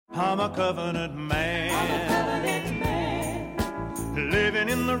I'm a covenant man. Living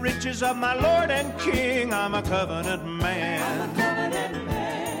in the riches of my Lord and King, I'm a covenant man.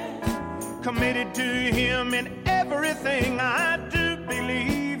 Committed to Him in everything I do,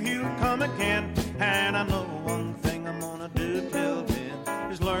 believe He'll come again. And I know one thing I'm gonna do till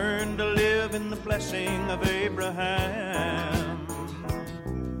then is learn to live in the blessing of Abraham.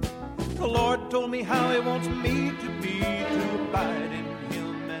 The Lord told me how He wants me to be, to abide in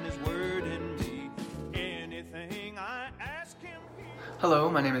Him and His word in me. Anything I ask Him.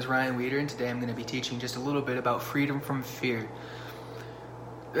 Hello, my name is Ryan Weeder, and today I'm going to be teaching just a little bit about freedom from fear.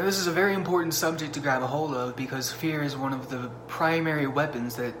 This is a very important subject to grab a hold of because fear is one of the primary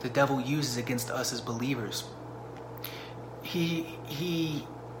weapons that the devil uses against us as believers. He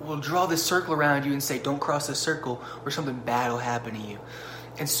will draw this circle around you and say, don't cross this circle or something bad will happen to you.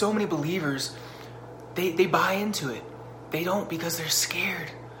 And so many believers, they buy into it. They don't because they're scared.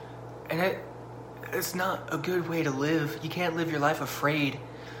 And it's not a good way to live. You can't live your life afraid.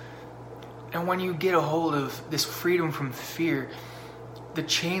 And when you get a hold of this freedom from fear, the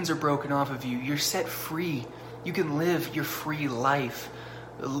chains are broken off of you. You're set free. You can live your free life.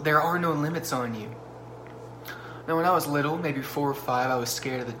 There are no limits on you. Now, when I was little, maybe 4 or 5, I was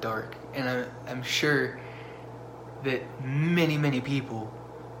scared of the dark. And I'm sure that many people,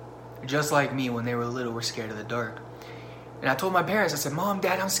 just like me when they were little, were scared of the dark. And I told my parents, I said, Mom,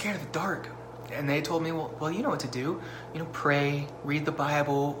 Dad, I'm scared of the dark. And they told me, well, you know what to do. Pray, read the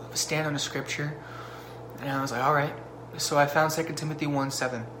Bible, stand on the scripture. And I was like, all right. So I found 2 Timothy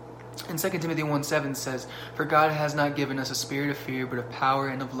 1:7. And 2 Timothy 1:7 says, for God has not given us a spirit of fear, but of power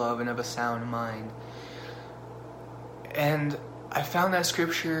and of love and of a sound mind. And I found that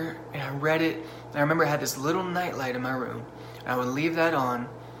scripture and I read it. And I remember I had this little nightlight in my room. And I would leave that on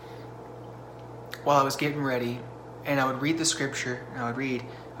while I was getting ready. And I would read the scripture. And I would read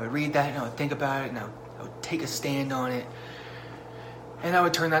that and I would think about it. And I would take a stand on it. And I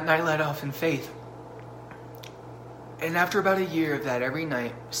would turn that nightlight off in faith. And after about a year of that, every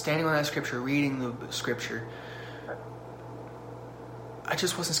night, standing on that scripture, reading the scripture, I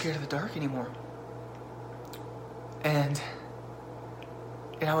just wasn't scared of the dark anymore. And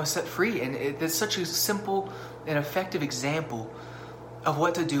I was set free. And it's such a simple and effective example of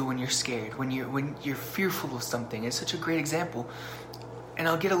what to do when you're scared, when you're fearful of something. It's such a great example. And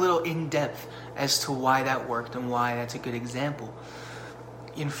I'll get a little in-depth as to why that worked and why that's a good example.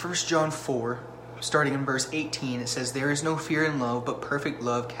 In 1 John 4, starting in verse 18, it says, there is no fear in love, but perfect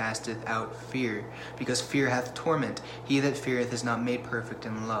love casteth out fear, because fear hath torment. He that feareth is not made perfect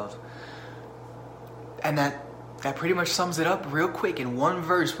in love. And that pretty much sums it up real quick. In one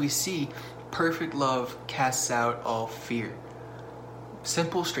verse, we see perfect love casts out all fear.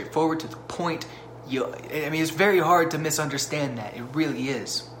 Simple, straightforward, to the point. It's very hard to misunderstand that. It really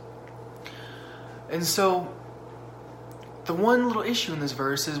is. And so, the one little issue in this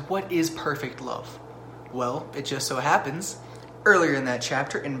verse is, what is perfect love? Well, it just so happens, earlier in that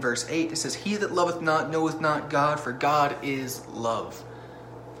chapter, in verse 8, it says, he that loveth not knoweth not God, for God is love.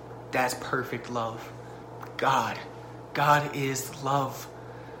 That's perfect love. God is love.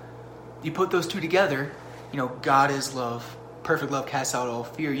 You put those two together, God is love. Perfect love casts out all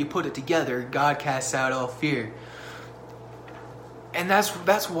fear. You put it together, God casts out all fear. And that's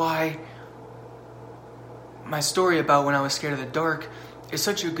why my story about when I was scared of the dark is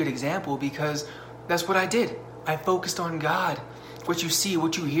such a good example, because that's what I did. I focused on God. What you see,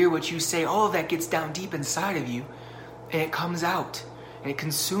 what you hear, what you say, all of that gets down deep inside of you, and it comes out, and it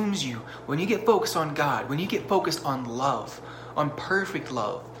consumes you. When you get focused on God, when you get focused on love, on perfect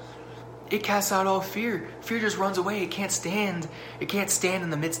love, it casts out all fear. Fear just runs away. It can't stand. It can't stand in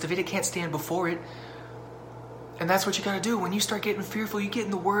the midst of it. It can't stand before it. And that's what you got to do. When you start getting fearful, you get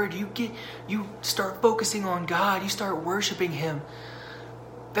in the Word. You start focusing on God. You start worshiping Him.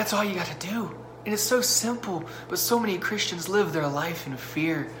 That's all you got to do. And it's so simple. But so many Christians live their life in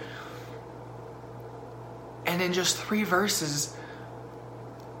fear. And in just 3 verses,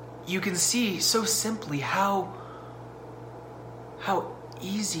 you can see so simply how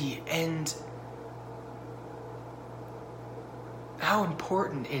easy and how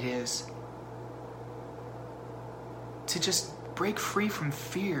important it is to just break free from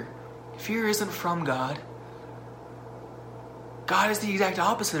fear. Fear isn't from God. God is the exact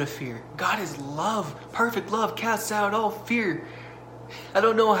opposite of fear. God is love. Perfect love casts out all fear. I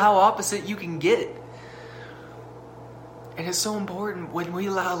don't know how opposite you can get. And it's so important when we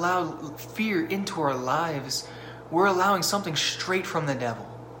allow fear into our lives, we're allowing something straight from the devil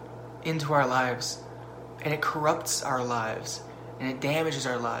into our lives. And it corrupts our lives. And it damages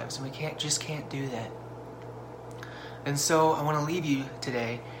our lives. And we just can't do that. And so I want to leave you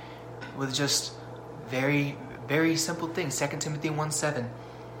today with just very, very simple things. 2 Timothy 1:7.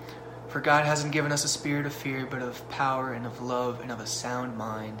 For God hasn't given us a spirit of fear, but of power and of love and of a sound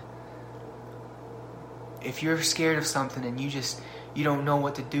mind. If you're scared of something and you don't know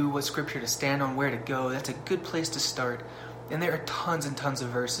what to do, what scripture to stand on, where to go, that's a good place to start. And there are tons and tons of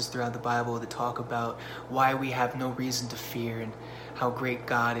verses throughout the Bible that talk about why we have no reason to fear and how great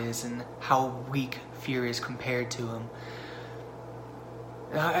God is and how weak fear is compared to Him.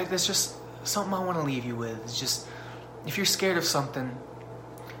 And that's just something I want to leave you with. It's just, if you're scared of something,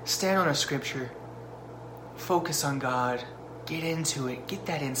 stand on a scripture, focus on God, get into it, get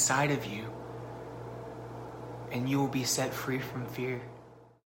that inside of you, and you will be set free from fear.